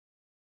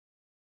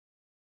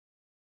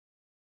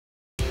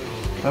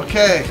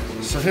Okay,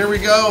 so here we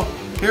go.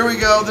 Here we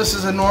go. This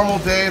is a normal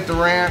day at the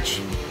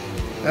ranch.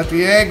 At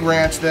the egg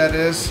ranch, that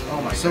is.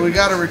 Oh my So we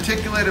got a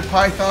reticulated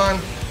python.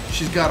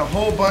 She's got a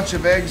whole bunch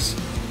of eggs.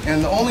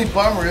 And the only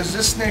bummer is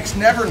this snake's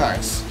never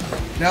nice.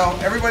 Now,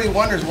 everybody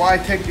wonders why I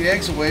take the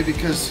eggs away,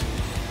 because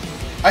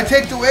I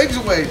take the eggs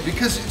away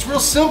because it's real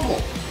simple.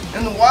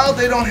 In the wild,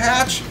 they don't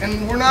hatch,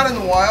 and we're not in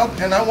the wild,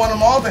 and I want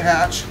them all to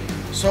hatch.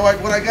 So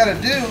what I gotta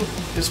do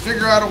is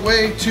figure out a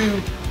way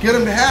to get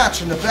them to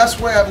hatch. And the best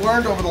way I've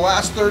learned over the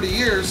last 30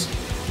 years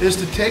is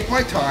to take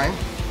my time,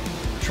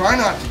 try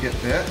not to get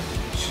bit.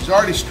 She's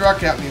already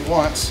struck at me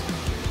once.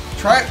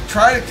 Try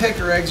to take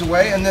her eggs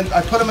away, and then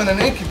I put them in an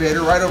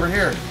incubator right over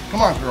here.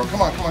 Come on, girl,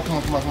 come on, come on, come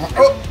on, come on, come on.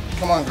 Oh,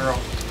 come on, girl.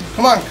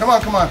 Come on, come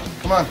on, come on,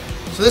 come on.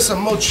 So this is a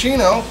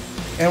mochino,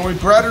 and we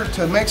bred her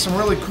to make some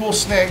really cool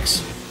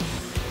snakes.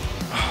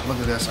 Oh, look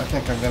at this. I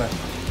think I'm gonna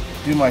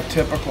do my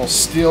typical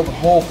steal the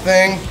whole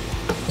thing.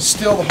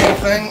 Steal the whole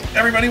thing.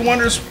 Everybody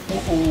wonders,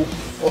 uh-oh,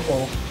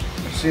 uh-oh.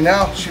 See,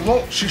 now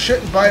she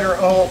shouldn't bite her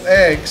own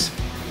eggs.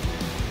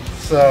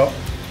 So,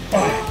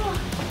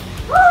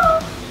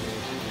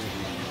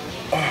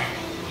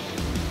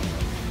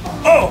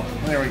 oh,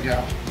 there we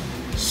go.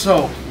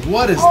 So,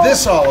 what is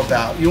this all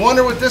about? You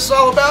wonder what this is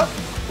all about?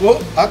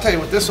 Well, I'll tell you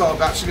what this is all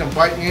about. She's gonna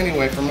bite me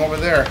anyway from over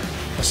there.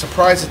 A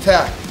surprise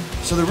attack.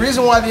 So the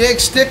reason why the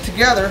eggs stick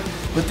together,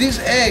 but these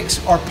eggs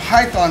are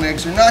python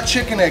eggs. They're not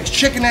chicken eggs.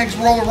 Chicken eggs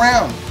roll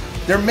around.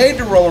 They're made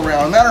to roll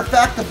around. Matter of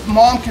fact, the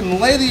mom can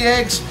lay the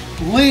eggs,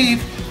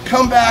 leave,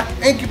 come back,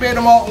 incubate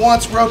them all at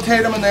once,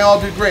 rotate them, and they all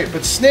do great.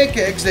 But snake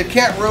eggs, they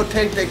can't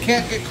rotate. They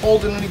can't get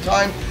cold at any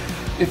time.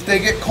 If they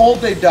get cold,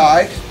 they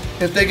die.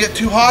 If they get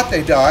too hot,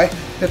 they die.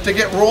 If they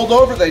get rolled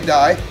over, they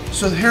die.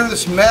 So here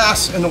this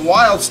mass in the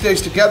wild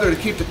stays together to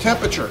keep the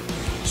temperature.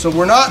 So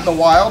we're not in the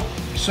wild.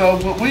 So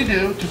what we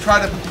do to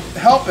try to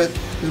help it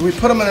is we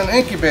put them in an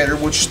incubator,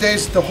 which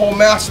stays, the whole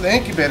mass of the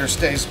incubator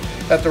stays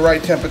at the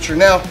right temperature.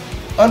 Now,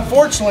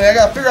 unfortunately, I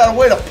gotta figure out a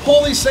way to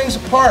pull these things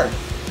apart.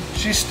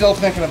 She's still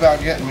thinking about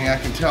getting me, I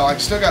can tell. I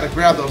still gotta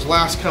grab those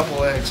last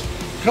couple eggs.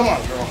 Come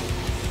on, girl.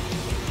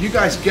 You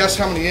guys guess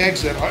how many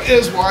eggs that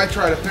is while I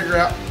try to figure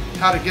out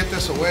how to get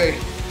this away.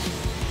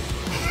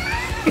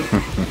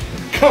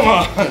 Come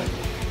on.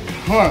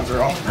 Come on,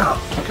 girl.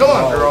 Come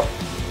on, girl.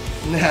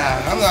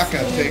 Nah, I'm not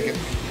gonna take it.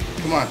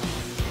 Come on.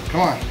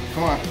 Come on.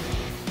 Come on.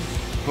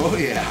 Oh,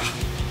 yeah.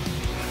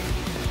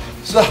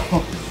 So,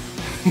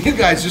 you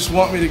guys just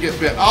want me to get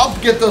bit. I'll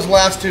get those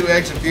last two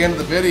eggs at the end of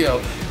the video,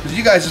 because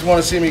you guys just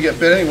want to see me get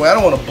bit anyway. I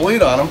don't want to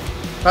bleed on them.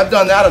 I've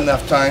done that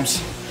enough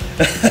times.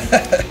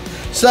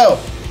 So,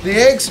 the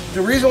eggs,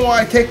 the reason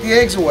why I take the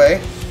eggs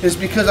away is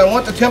because I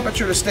want the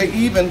temperature to stay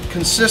even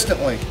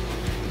consistently.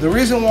 The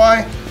reason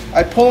why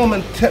I pull them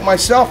and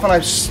myself, and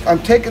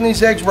I'm taking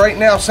these eggs right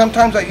now.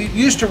 Sometimes I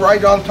used to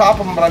ride on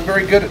top of them, but I'm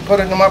very good at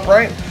putting them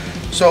upright.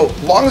 So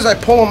long as I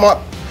pull them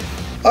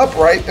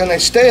upright and they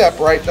stay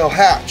upright, they'll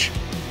hatch.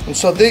 And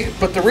so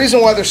but the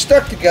reason why they're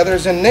stuck together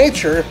is in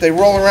nature, if they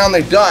roll around,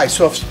 they die.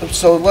 So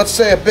let's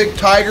say a big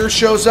tiger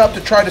shows up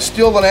to try to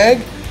steal an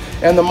egg,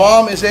 and the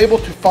mom is able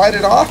to fight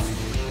it off,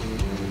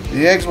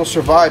 the eggs will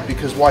survive,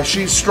 because while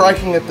she's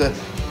striking at the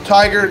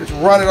tiger to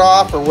run it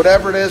off, or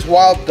whatever it is,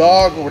 wild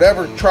dog or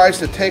whatever tries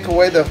to take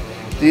away the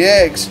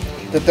eggs,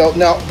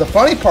 now the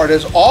funny part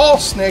is all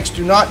snakes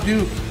do not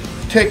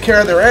take care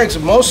of their eggs.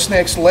 Most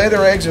snakes lay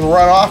their eggs and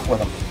run off with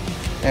them,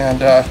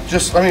 and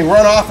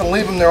run off and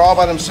leave them there all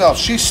by themselves.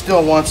 She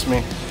still wants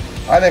me.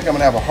 I think I'm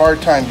gonna have a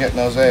hard time getting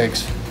those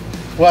eggs.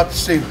 We'll have to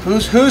see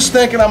who's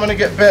thinking I'm gonna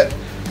get bit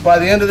by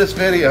the end of this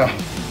video.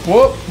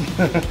 Whoop.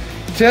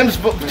 Tim's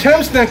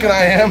thinking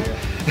I am.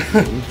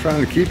 I'm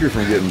trying to keep you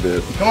from getting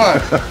bit. Come on.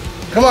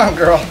 Come on,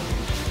 girl.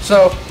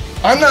 So,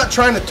 I'm not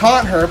trying to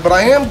taunt her, but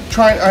I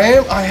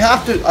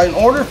have to, in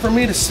order for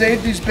me to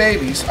save these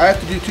babies, I have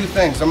to do two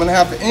things. I'm gonna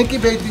have to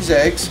incubate these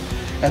eggs,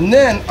 and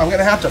then I'm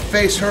gonna have to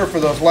face her for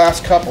those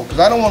last couple, because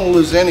I don't want to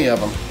lose any of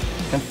them.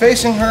 And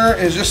facing her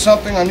is just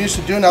something I'm used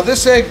to doing. Now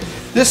this egg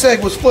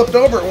was flipped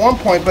over at one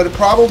point, but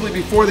probably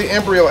before the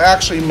embryo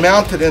actually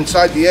mounted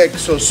inside the egg.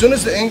 So as soon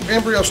as the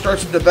embryo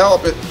starts to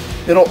develop,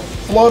 it'll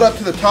float up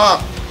to the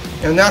top.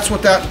 And that's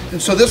what and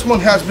so this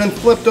one has been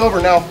flipped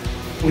over. Now,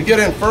 we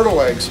get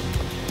infertile eggs.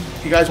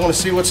 You guys want to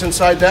see what's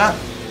inside that?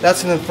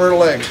 That's an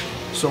infertile egg.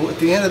 So at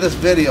the end of this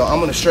video, I'm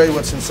going to show you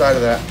what's inside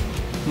of that.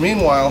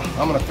 Meanwhile,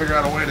 I'm going to figure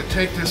out a way to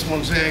take this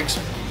one's eggs.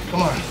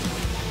 Come on.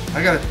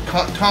 I got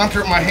to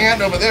contour my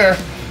hand over there.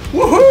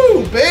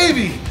 Woohoo,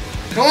 baby.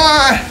 Come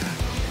on.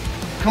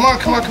 Come on,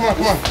 come on, come on,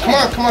 come on. Come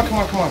on, come on, come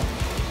on, come on.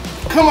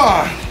 Come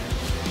on.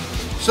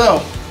 So,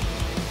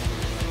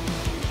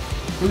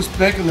 who's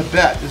making the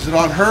bet? Is it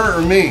on her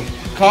or me?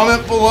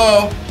 Comment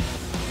below.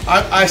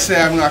 I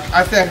say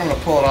I think I'm gonna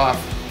pull it off.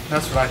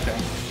 That's what I think.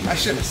 I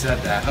shouldn't have said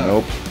that. Huh?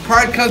 Nope.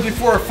 Pride comes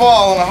before a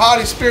fall, and a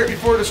haughty spirit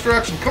before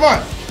destruction. Come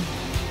on.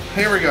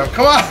 Here we go.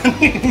 Come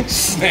on,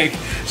 snake.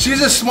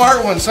 She's a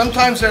smart one.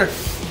 Sometimes they're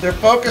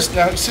focused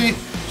now. See,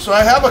 so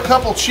I have a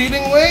couple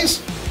cheating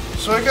ways.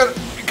 So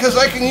because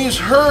I can use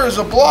her as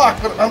a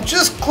block, but I'm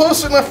just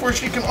close enough where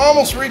she can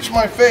almost reach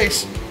my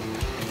face.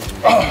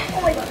 Oh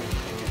my God.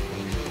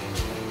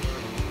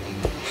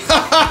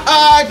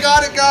 I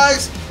got it,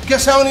 guys.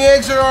 Guess how many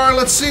eggs there are?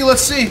 Let's see,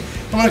 let's see.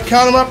 I'm gonna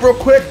count them up real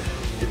quick.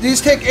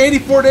 These take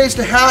 84 days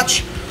to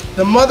hatch.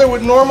 The mother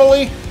would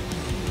normally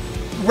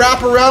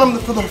wrap around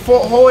them for the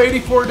whole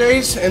 84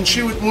 days, and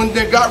she would, when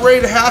they got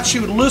ready to hatch, she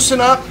would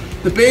loosen up,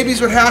 the babies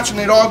would hatch, and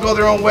they'd all go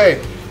their own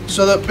way.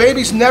 So the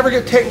babies never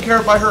get taken care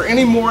of by her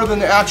any more than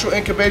the actual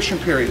incubation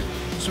period.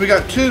 So we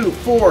got 2,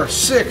 4,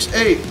 6,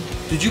 8.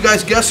 Did you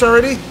guys guess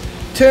already?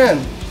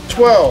 10,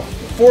 12,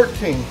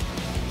 14,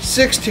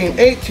 16,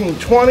 18,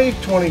 20,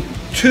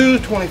 22,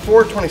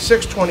 24,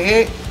 26,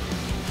 28,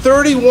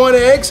 31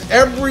 eggs.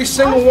 Every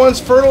single one's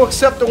fertile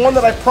except the one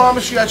that I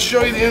promised you I'd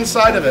show you the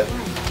inside of it.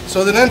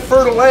 So the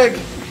infertile egg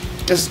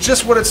is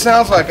just what it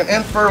sounds like, an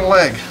infertile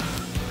egg.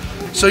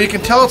 So you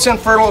can tell it's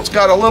infertile. It's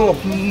got a little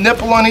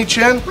nipple on each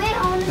end.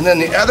 And then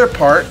the other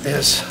part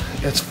is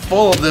it's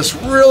full of this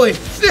really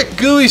thick,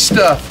 gooey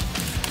stuff.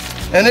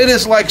 And it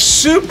is like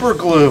super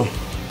glue.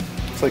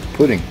 It's like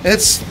pudding.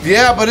 It's,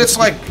 yeah, but it's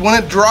like, when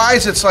it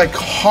dries, it's like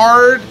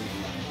hard.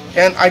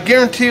 And I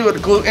guarantee you it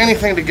would glue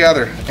anything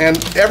together. And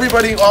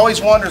everybody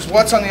always wonders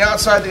what's on the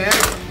outside of the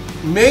egg.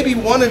 Maybe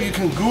one of you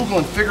can Google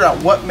and figure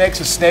out what makes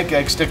a snake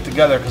egg stick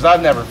together, because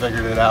I've never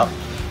figured it out.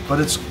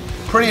 But it's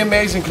pretty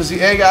amazing because the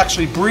egg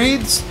actually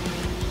breathes,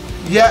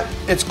 yet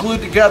it's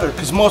glued together,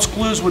 because most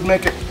glues would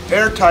make it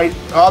airtight.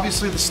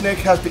 Obviously the snake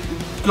has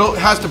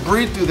to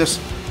breathe through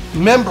this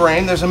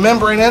membrane. There's a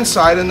membrane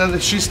inside, and then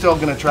she's still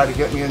going to try to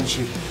get me in.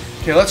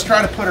 Okay, let's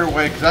try to put her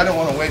away, because I don't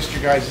want to waste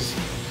your guys',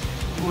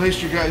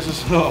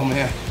 oh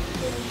man.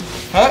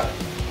 Huh?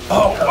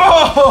 Oh,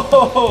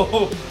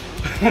 whoa!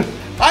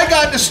 I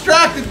got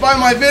distracted by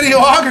my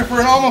videographer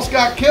and almost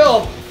got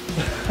killed.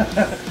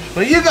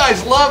 But you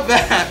guys love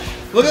that.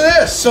 Look at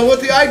this. So what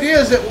the idea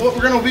is that what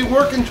we're going to be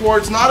working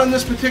towards, not in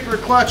this particular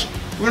clutch,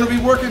 we're going to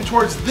be working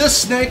towards this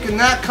snake in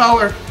that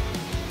color.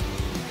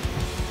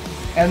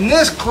 And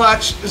this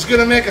clutch is going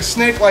to make a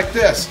snake like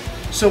this.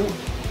 So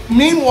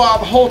meanwhile,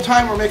 the whole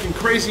time we're making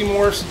crazy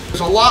morphs.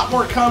 There's a lot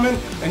more coming.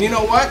 And you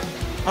know what?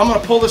 I'm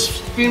going to pull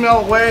this female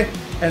away,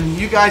 and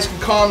you guys can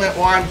comment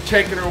while I'm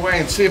taking her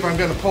away and see if I'm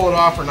going to pull it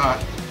off or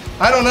not.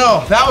 I don't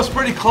know. That was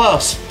pretty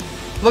close.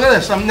 Look at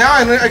this. Now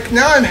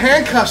I'm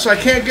handcuffed, so I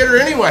can't get her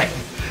anyway.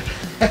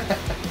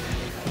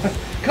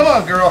 Come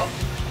on, girl.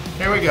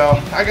 Here we go.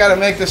 I got to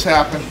make this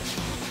happen.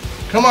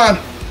 Come on.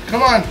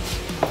 Come on.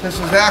 This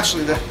is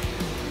actually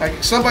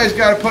somebody's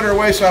got to put her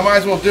away, so I might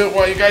as well do it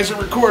while you guys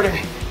are recording.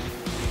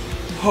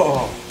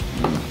 Oh.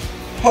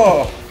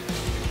 Oh.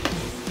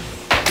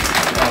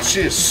 Oh,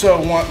 she is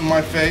so wanting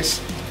my face.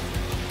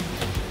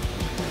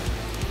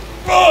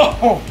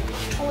 Oh!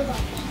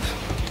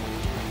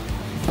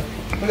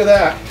 Look at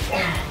that.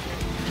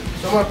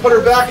 So I'm going to put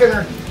her back in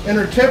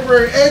her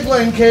temporary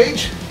egg-laying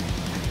cage.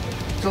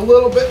 It's a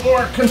little bit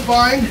more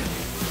confined.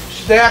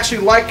 They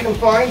actually like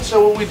confined,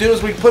 so what we do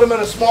is we put them in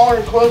a smaller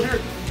enclosure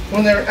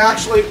when they're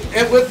actually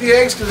with the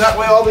eggs, because that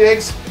way all the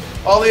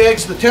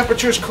eggs, the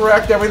temperature's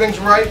correct, everything's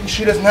right, and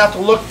she doesn't have to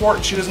look for it,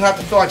 and she doesn't have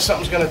to feel like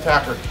something's going to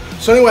attack her.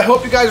 So anyway, I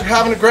hope you guys are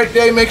having a great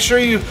day. Make sure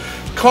you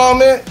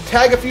comment,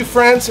 tag a few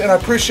friends, and I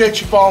appreciate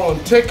you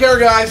following. Take care,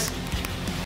 guys.